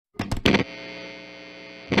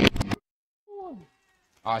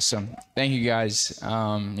Awesome. Thank you guys.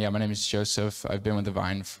 Yeah, my name is Joseph. I've been with the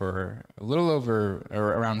Vine for a little over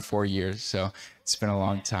or around 4 years, so it's been a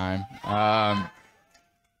long time.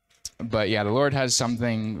 But yeah, the Lord has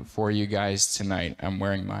something for you guys tonight. I'm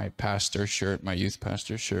wearing my pastor shirt, my youth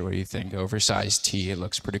pastor shirt. What do you think? Oversized tee. It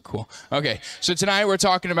looks pretty cool. Okay, so tonight we're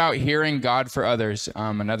talking about hearing God for others.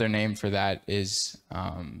 Another name for that is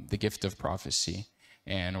the gift of prophecy.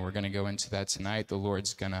 And we're going to go into that tonight. The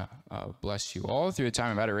Lord's going to bless you all through a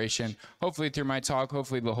time of adoration. Hopefully through my talk.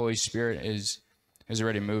 Hopefully the Holy Spirit is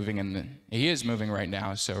already moving, and He is moving right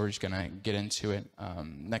now. So we're just going to get into it.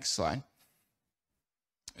 Next slide.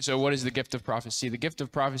 So what is the gift of prophecy? The gift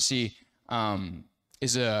of prophecy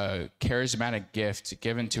is a charismatic gift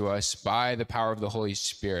given to us by the power of the Holy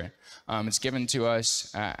Spirit. It's given to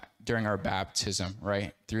us during our baptism,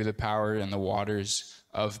 right? Through the power and the waters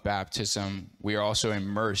of baptism, we are also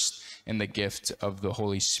immersed in the gift of the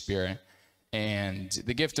Holy Spirit. And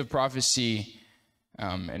the gift of prophecy,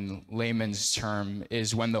 in layman's term,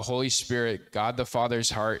 is when the Holy Spirit, God the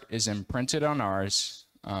Father's heart, is imprinted on ours,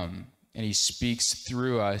 and He speaks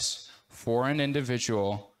through us for an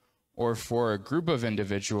individual or for a group of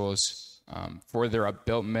individuals, for their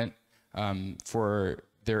upbuildment, for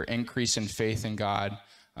their increase in faith in God,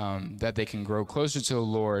 that they can grow closer to the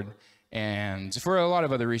Lord, and for a lot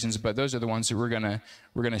of other reasons. But those are the ones that we're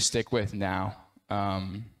gonna stick with now.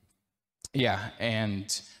 Yeah,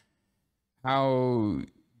 and how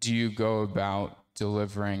do you go about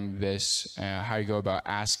delivering this, how you go about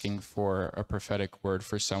asking for a prophetic word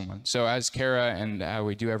for someone? So as Kara and how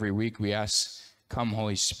we do every week, we ask, come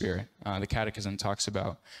Holy Spirit. The Catechism talks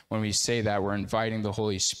about when we say that, we're inviting the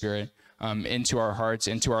Holy Spirit into our hearts,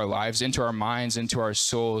 into our lives, into our minds, into our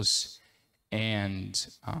souls, and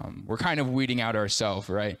we're kind of weeding out ourselves,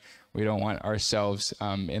 right? We don't want ourselves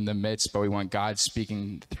in the midst, but we want God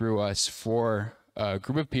speaking through us for a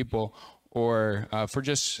group of people, or for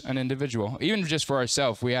just an individual. Even just for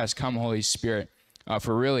ourselves, we ask, come Holy Spirit,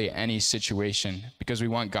 for really any situation, because we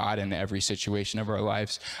want God in every situation of our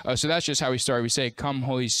lives. So that's just how we start. We say, come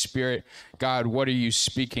Holy Spirit. God, what are you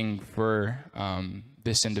speaking for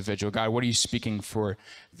this individual? God, what are you speaking for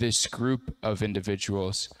this group of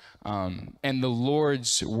individuals? And the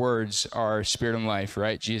Lord's words are spirit and life,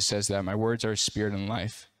 right? Jesus says that, my words are spirit and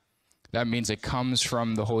life. That means it comes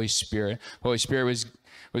from the Holy Spirit. The Holy Spirit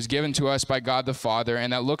was given to us by God the Father,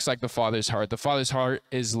 and that looks like the Father's heart. The Father's heart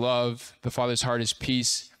is love. The Father's heart is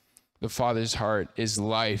peace. The Father's heart is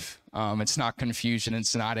life. It's not confusion.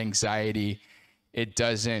 It's not anxiety. It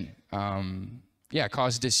doesn't,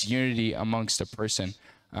 cause disunity amongst a person.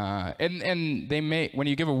 And they may, when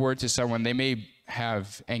you give a word to someone, they may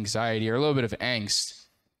have anxiety or a little bit of angst,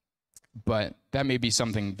 but that may be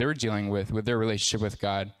something they're dealing with their relationship with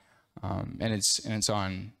God. And it's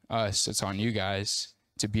on us. It's on you guys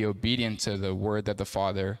to be obedient to the word that the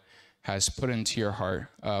Father has put into your heart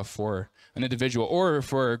for an individual or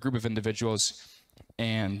for a group of individuals.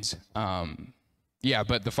 And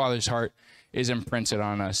but the Father's heart is imprinted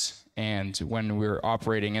on us. And when we're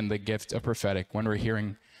operating in the gift of prophetic, when we're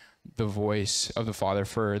hearing the voice of the Father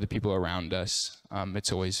for the people around us,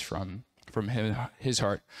 it's always from his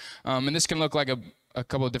heart. And this can look like a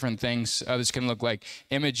couple of different things. This can look like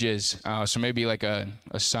images. So maybe like a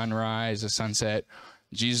sunrise, a sunset,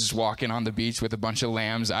 Jesus walking on the beach with a bunch of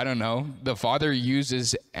lambs. I don't know. The Father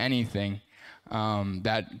uses anything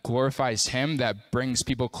that glorifies Him, that brings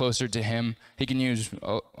people closer to Him. He can use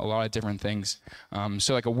a lot of different things.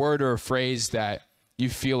 So like a word or a phrase that you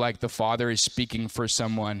feel like the Father is speaking for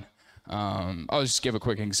someone. I'll just give a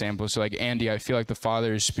quick example. So like Andy, I feel like the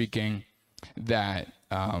Father is speaking that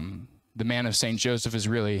the man of St. Joseph is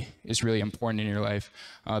really important in your life.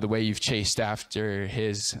 The way you've chased after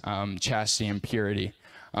his chastity and purity.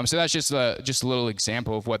 So that's just a little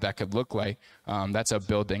example of what that could look like. That's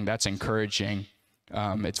upbuilding. That's encouraging.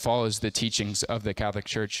 It follows the teachings of the Catholic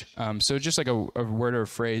Church. So just like a word or a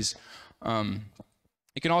phrase.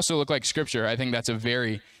 It can also look like Scripture. I think that's a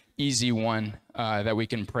very easy one that we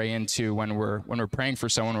can pray into when we're praying for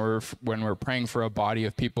someone, or when we're praying for a body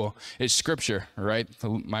of people, is Scripture, right?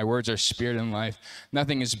 My words are spirit and life.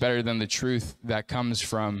 Nothing is better than the truth that comes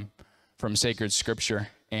from sacred Scripture,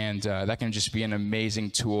 and that can just be an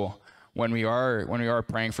amazing tool when we are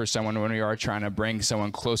praying for someone, when we are trying to bring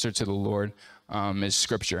someone closer to the Lord, is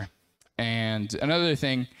Scripture. And another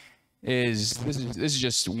thing is this is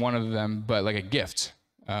just one of them, but like a gift.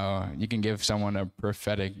 You can give someone a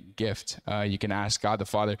prophetic gift. You can ask God the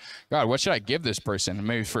Father, God, what should I give this person?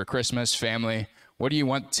 Maybe for Christmas, family, what do you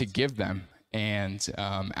want to give them? And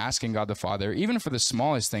asking God the Father, even for the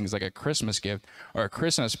smallest things like a Christmas gift or a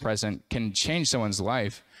Christmas present, can change someone's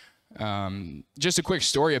life. Just a quick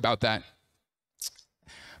story about that.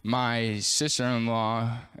 My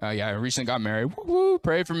sister-in-law, recently got married. Woo,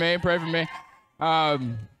 pray for me, pray for me.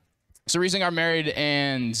 So recently got married,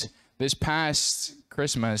 and this past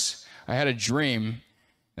Christmas, I had a dream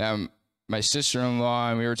that my sister-in-law,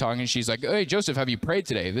 and we were talking, she's like, hey, Joseph, have you prayed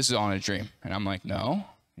today? This is on a dream. And I'm like, no.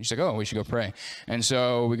 And she's like, oh, we should go pray. And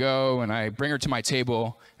so we go, and I bring her to my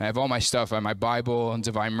table, and I have all my stuff. I have my Bible,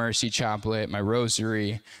 Divine Mercy Chaplet, my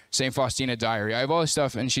rosary, St. Faustina diary. I have all this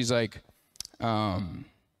stuff, and she's like,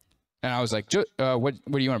 and I was like, what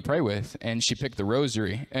do you want to pray with? And she picked the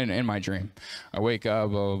rosary in my dream. I wake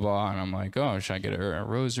up, blah, blah, blah, and I'm like, oh, should I get her a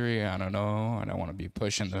rosary? I don't know. I don't want to be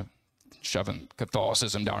shoving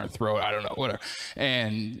Catholicism down her throat. I don't know, whatever.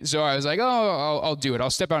 And so I was like, oh, I'll do it. I'll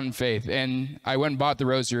step out in faith. And I went and bought the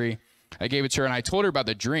rosary. I gave it to her, and I told her about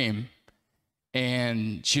the dream.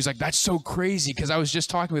 And she was like, that's so crazy, because I was just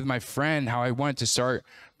talking with my friend how I wanted to start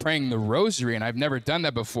praying the rosary, and I've never done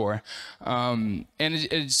that before. And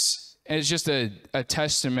it's just a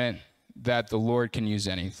testament that the Lord can use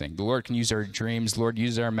anything. The Lord can use our dreams. The Lord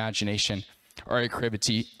uses our imagination, our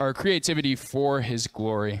creativity for his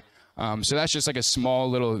glory. So that's just like a small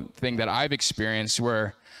little thing that I've experienced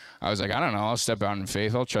where I was like, I don't know, I'll step out in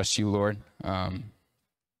faith. I'll trust you, Lord. And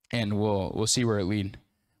we'll see where it leads.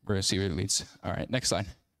 We're going to see where it leads. All right, next slide.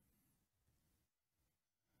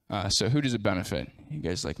 So who does it benefit? You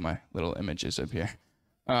guys like my little images up here.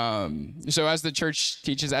 So as the church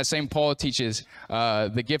teaches, as St. Paul teaches,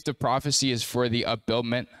 the gift of prophecy is for the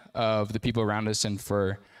upbuildment of the people around us and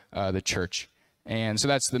for the church. And so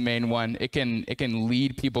that's the main one. It can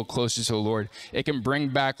lead people closer to the Lord. It can bring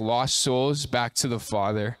back lost souls back to the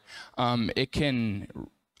Father. It can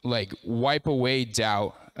wipe away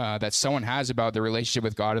doubt that someone has about the relationship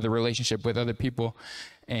with God or the relationship with other people,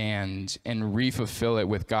 and re-fulfill it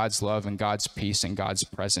with God's love and God's peace and God's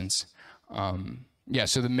presence.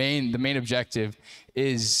 So the main objective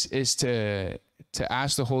is to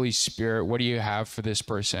ask the Holy Spirit, what do you have for this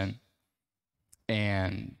person?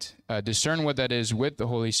 And discern what that is with the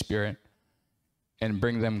Holy Spirit, and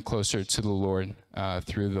bring them closer to the Lord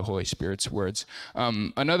through the Holy Spirit's words.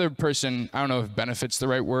 Another person, I don't know if benefit's the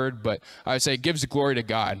right word, but I would say gives glory to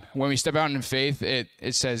God. When we step out in faith, it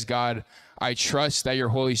says, God, I trust that your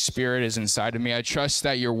Holy Spirit is inside of me. I trust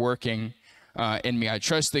that you're working in me. I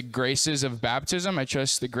trust the graces of baptism. I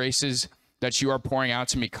trust the graces that you are pouring out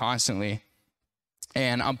to me constantly.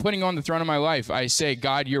 And I'm putting on the throne of my life. I say,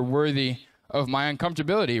 God, you're worthy of my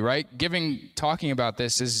uncomfortability, right? Talking about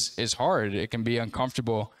this is hard. It can be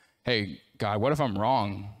uncomfortable. Hey, God, what if I'm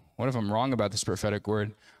wrong? What if I'm wrong about this prophetic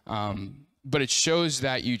word? But it shows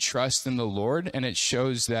that you trust in the Lord, and it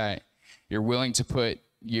shows that you're willing to put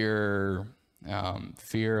your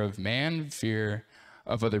fear of man, fear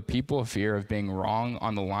of other people, fear of being wrong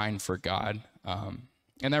on the line for God.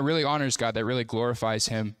 And that really honors God. That really glorifies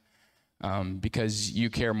him, because you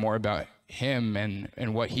care more about him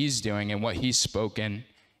and what he's doing and what he's spoken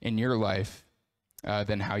in your life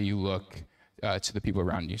than how you look to the people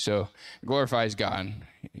around you. So it glorifies God.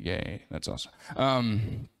 Yay, that's awesome.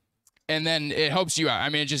 And then it helps you out. I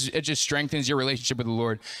mean, it just strengthens your relationship with the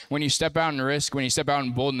Lord. When you step out in risk, when you step out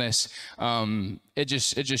in boldness, it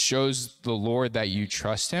just shows the Lord that you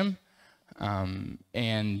trust him.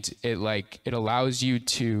 And it allows you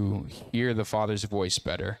to hear the Father's voice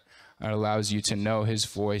better. It allows you to know his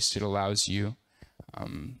voice. It allows you,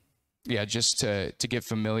 just to get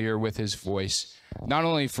familiar with his voice, not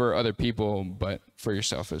only for other people, but for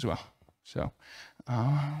yourself as well. So,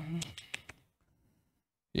 we'll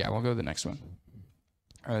go to the next one.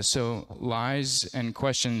 So lies and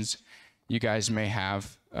questions you guys may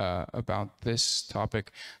have about this topic.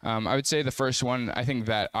 I would say the first one, I think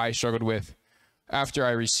that I struggled with after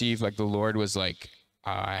I received, the Lord was like,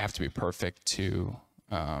 I have to be perfect to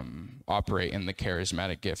operate in the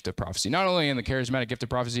charismatic gift of prophecy. Not only in the charismatic gift of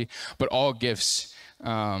prophecy, but all gifts.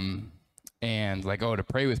 And to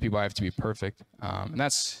pray with people, I have to be perfect. And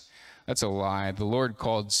that's a lie. The Lord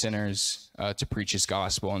called sinners to preach his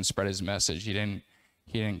gospel and spread his message. He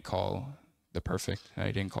didn't call the perfect.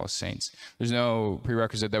 He didn't call saints. There's no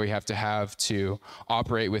prerequisite that we have to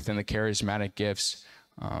operate within the charismatic gifts.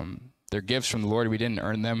 They're gifts from the Lord. We didn't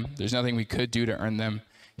earn them. There's nothing we could do to earn them.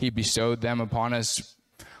 He bestowed them upon us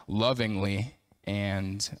lovingly,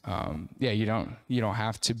 and you don't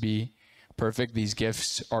have to be perfect. These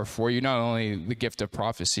gifts are for you. Not only the gift of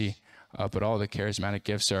prophecy, but all the charismatic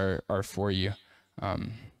gifts are for you.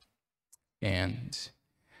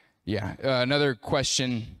 Another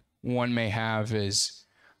question one may have is,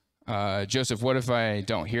 Joseph, what if I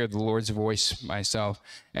don't hear the Lord's voice myself?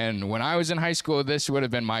 And when I was in high school, this would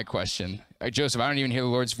have been my question. Joseph, I don't even hear the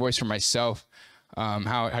Lord's voice for myself.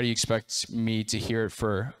 How do you expect me to hear it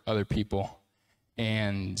for other people?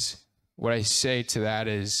 And what I say to that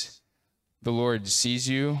is, the Lord sees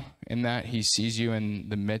you in that. He sees you in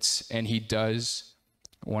the midst, and he does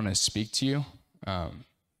want to speak to you. There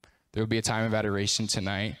will be a time of adoration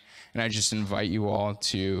tonight, and I just invite you all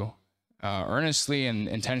to earnestly and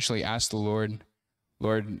intentionally ask the Lord,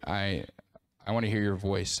 Lord, I want to hear your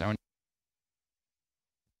voice.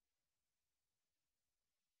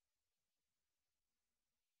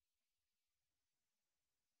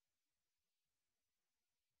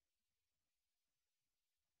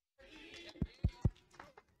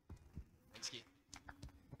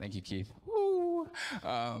 Thank you, Keith. Woo.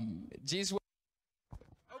 Jesus.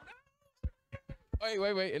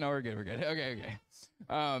 Wait. No, we're good. Okay.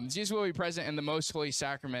 Jesus will be present in the most holy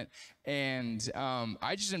sacrament. And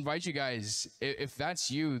I just invite you guys, if that's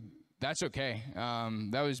you, that's okay.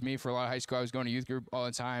 That was me for a lot of high school. I was going to youth group all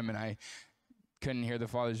the time, and I couldn't hear the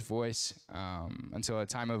Father's voice until a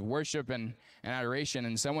time of worship and adoration.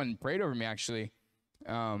 And someone prayed over me, actually.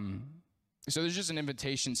 So there's just an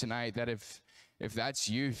invitation tonight that if that's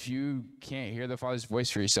you, if you can't hear the Father's voice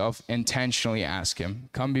for yourself, intentionally ask him.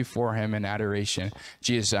 Come before him in adoration.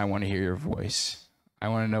 Jesus, I want to hear your voice. I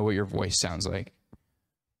want to know what your voice sounds like.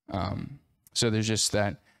 So there's just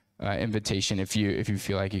that invitation if you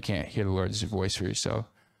feel like you can't hear the Lord's voice for yourself.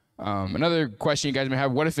 Another question you guys may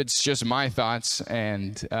have, what if it's just my thoughts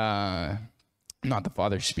and not the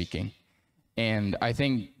Father speaking? And I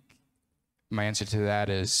think my answer to that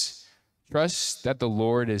is, trust that the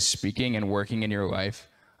Lord is speaking and working in your life.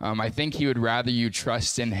 I think he would rather you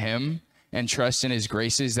trust in him and trust in his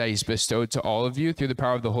graces that he's bestowed to all of you through the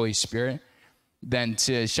power of the Holy Spirit than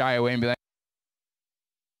to shy away and be like,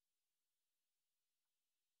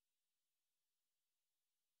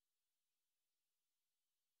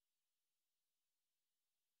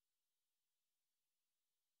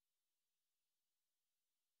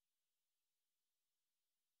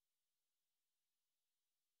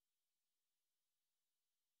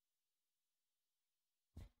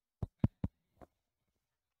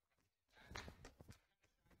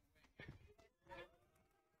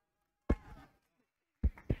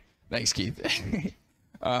 thanks, Keith.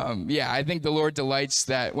 Yeah, I think the Lord delights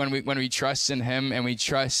that when we trust in him and we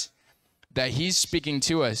trust that he's speaking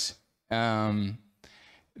to us, then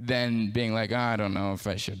being like, I don't know if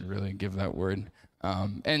I should really give that word.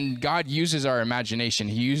 And God uses our imagination.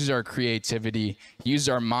 He uses our creativity. He uses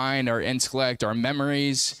our mind, our intellect, our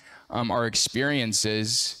memories, our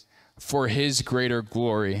experiences for his greater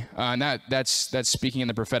glory. And that's speaking in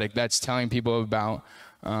the prophetic. That's telling people about,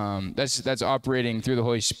 that's operating through the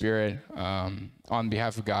Holy Spirit on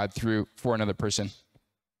behalf of God for another person.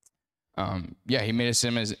 Yeah, he made us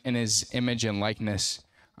in his image and likeness.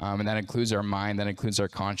 And that includes our mind, that includes our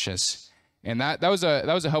conscience. And that was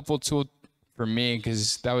a helpful tool for me,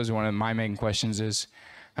 because that was one of my main questions is,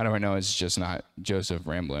 how do I know it's just not Joseph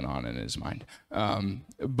rambling on in his mind?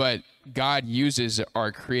 But God uses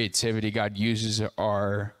our creativity. God uses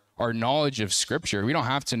our knowledge of Scripture. We don't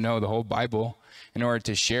have to know the whole Bible in order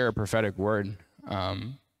to share a prophetic word.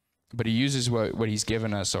 But he uses what he's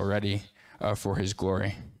given us already for his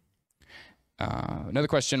glory. Another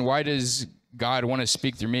question, why does God want to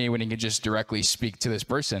speak through me when he can just directly speak to this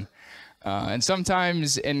person? And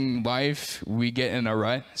sometimes in life, we get in a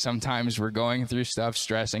rut. Sometimes we're going through stuff,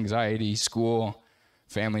 stress, anxiety, school,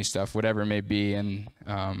 family stuff, whatever it may be. And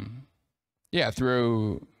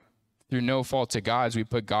through no fault to God's, we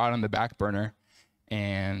put God on the back burner.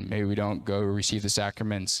 And maybe we don't go receive the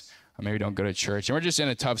sacraments. Or maybe we don't go to church. And we're just in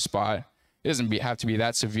a tough spot. It doesn't have to be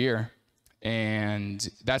that severe. And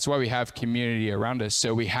that's why we have community around us.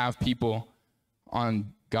 So we have people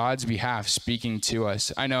on God's behalf speaking to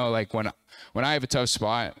us. I know, like, when I have a tough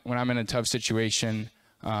spot, when I'm in a tough situation,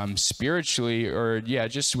 spiritually or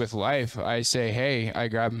just with life, I say, hey, I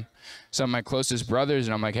grab some of my closest brothers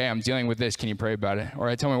and I'm like, hey, I'm dealing with this. Can you pray about it? Or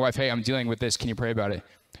I tell my wife, hey, I'm dealing with this. Can you pray about it?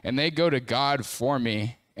 And they go to God for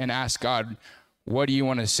me and ask God, what do you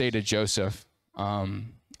want to say to Joseph?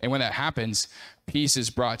 And when that happens, peace is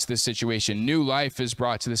brought to the situation. New life is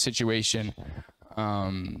brought to the situation.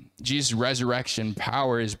 Jesus' resurrection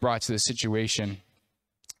power is brought to the situation.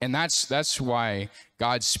 And that's why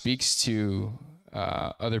God speaks to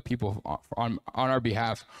other people on our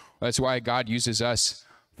behalf. That's why God uses us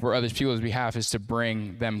for other people's behalf, is to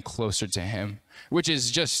bring them closer to him, which is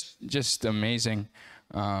just amazing.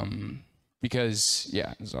 Because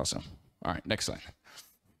it's awesome. All right, next slide.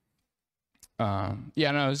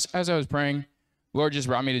 As I was praying, Lord just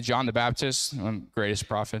brought me to John the Baptist, one of the greatest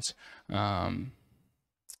prophets. And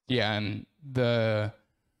the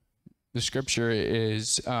scripture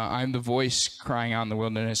is, I'm the voice crying out in the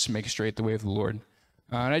wilderness to make straight the way of the Lord.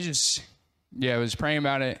 And I was praying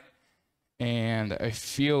about it, and I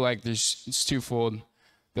feel like it's twofold.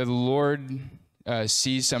 That the Lord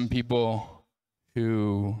sees some people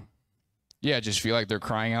who, just feel like they're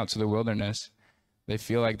crying out to the wilderness. They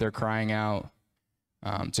feel like they're crying out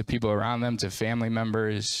to people around them, to family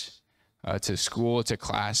members, to school, to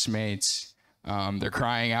classmates. They're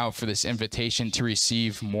crying out for this invitation to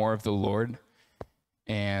receive more of the Lord,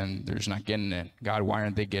 and they're just not getting it. God, why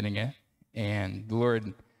aren't they getting it? And the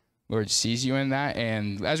Lord sees you in that.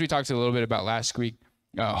 And as we talked a little bit about last week,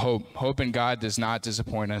 hope in God does not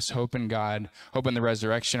disappoint us. Hope in God, hope in the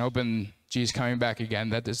resurrection, hope in Jesus coming back again,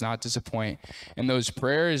 that does not disappoint. And those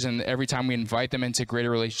prayers, and every time we invite them into greater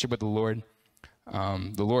relationship with the Lord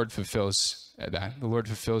fulfills that. The Lord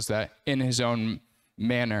fulfills that in his own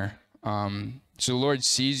manner. So the Lord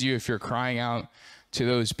sees you if you're crying out to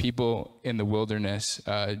those people in the wilderness,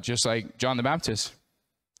 just like John the Baptist.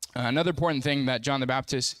 Another important thing that John the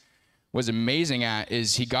Baptist was amazing at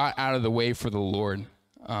is he got out of the way for the Lord.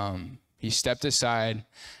 He stepped aside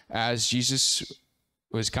as Jesus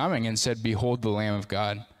was coming and said, "Behold the Lamb of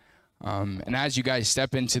God." And as you guys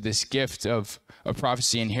step into this gift of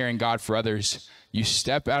prophecy and hearing God for others, you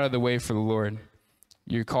step out of the way for the Lord.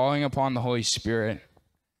 You're calling upon the Holy Spirit,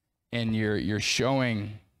 and you're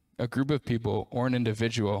showing a group of people or an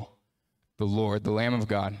individual the Lord, the Lamb of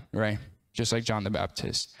God, right? Just like John the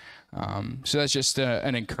Baptist. So that's just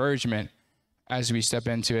an encouragement as we step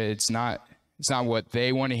into it. It's not what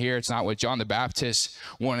they want to hear. It's not what John the Baptist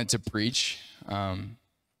wanted to preach.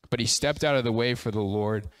 But he stepped out of the way for the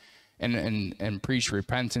Lord and preached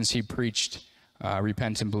repentance. He preached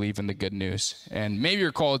repent and believe in the good news. And maybe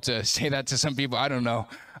you're called to say that to some people. I don't know.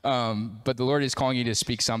 But the Lord is calling you to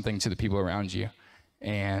speak something to the people around you,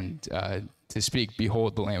 and to speak,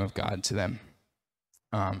 "Behold the Lamb of God" to them.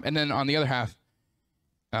 And then on the other half,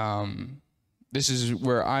 this is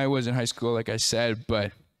where I was in high school, like I said,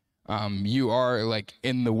 but you are like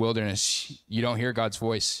in the wilderness. You don't hear God's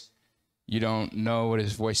voice. You don't know what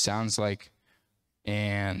his voice sounds like.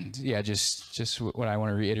 And just what I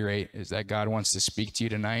want to reiterate is that God wants to speak to you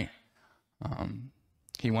tonight.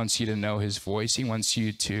 He wants you to know his voice. He wants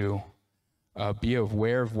you to be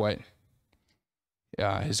aware of what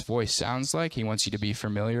his voice sounds like. He wants you to be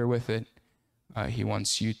familiar with it. He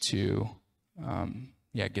wants you to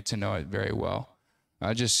get to know it very well.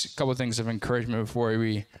 Just a couple of things of encouragement before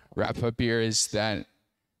we wrap up here is that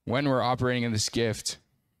when we're operating in this gift,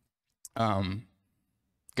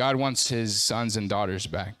 God wants his sons and daughters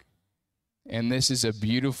back. And this is a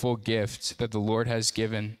beautiful gift that the Lord has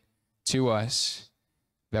given to us,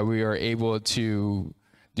 that we are able to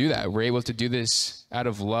do that. We're able to do this out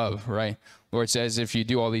of love, right? Lord says, if you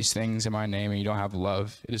do all these things in my name and you don't have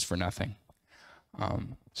love, it is for nothing.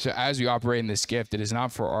 So as we operate in this gift, it is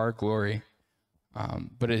not for our glory,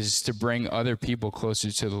 but it is to bring other people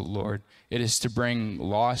closer to the Lord. It is to bring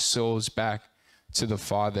lost souls back to the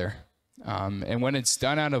Father. And when it's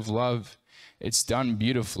done out of love, it's done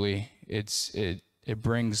beautifully. It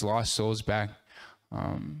brings lost souls back.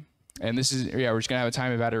 And this is, we're just gonna have a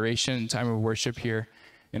time of adoration, time of worship here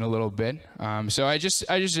in a little bit. So I just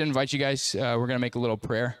invite you guys, we're gonna make a little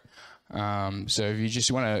prayer. So if you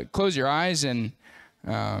just wanna close your eyes and,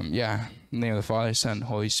 in the name of the Father, Son,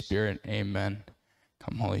 Holy Spirit, amen.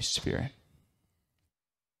 Come, Holy Spirit.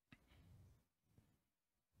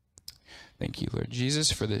 Thank you, Lord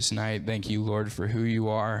Jesus, for this night. Thank you, Lord, for who you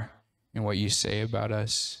are and what you say about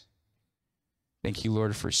us. Thank you,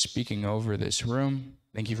 Lord, for speaking over this room.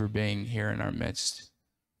 Thank you for being here in our midst.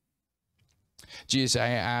 Jesus, I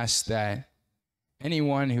ask that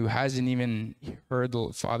anyone who hasn't even heard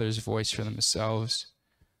the Father's voice for themselves,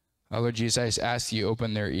 Lord Jesus, I just ask that you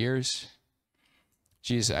open their ears.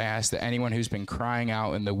 Jesus, I ask that anyone who's been crying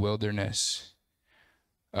out in the wilderness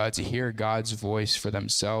to hear God's voice for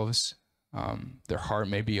themselves, their heart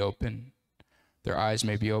may be open, their eyes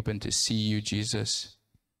may be open to see you, Jesus.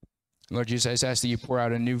 Lord Jesus, I just ask that you pour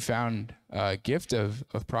out a newfound gift of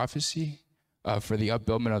prophecy for the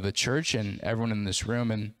upbuildment of the church and everyone in this room,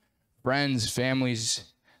 and friends, families,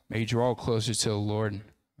 may you draw closer to the Lord.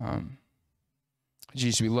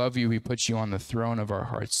 Jesus, we love you. We put you on the throne of our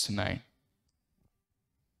hearts tonight.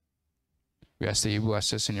 We ask that you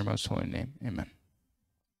bless us in your most holy name. Amen.